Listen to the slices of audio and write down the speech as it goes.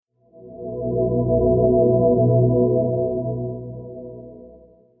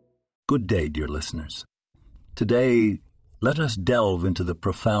Good day, dear listeners. Today, let us delve into the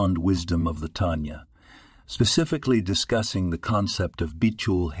profound wisdom of the Tanya, specifically discussing the concept of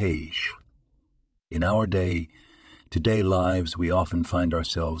Bitul Hayesh. In our today lives, we often find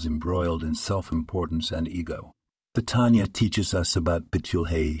ourselves embroiled in self-importance and ego. The Tanya teaches us about Bitul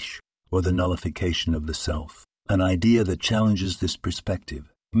Hayesh, or the nullification of the self, an idea that challenges this perspective.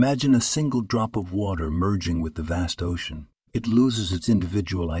 Imagine a single drop of water merging with the vast ocean. It loses its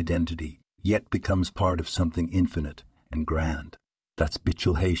individual identity, yet becomes part of something infinite and grand. That's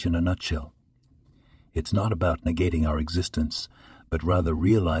Bitul Hayesh in a nutshell. It's not about negating our existence, but rather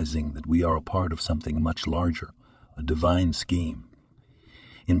realizing that we are a part of something much larger, a divine scheme.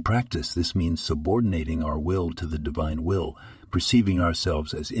 In practice, this means subordinating our will to the divine will, perceiving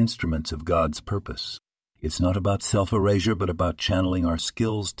ourselves as instruments of God's purpose. It's not about self-erasure, but about channeling our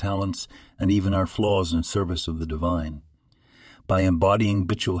skills, talents, and even our flaws in service of the divine. By embodying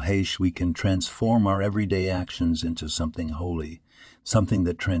Bitul Hayesh, we can transform our everyday actions into something holy, something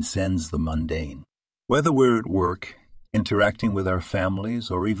that transcends the mundane. Whether we're at work, interacting with our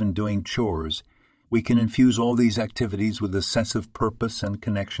families, or even doing chores, we can infuse all these activities with a sense of purpose and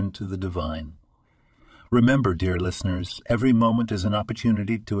connection to the divine. Remember, dear listeners, every moment is an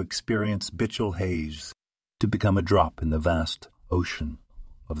opportunity to experience Bitul Hayesh, to become a drop in the vast ocean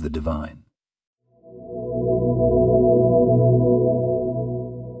of the divine.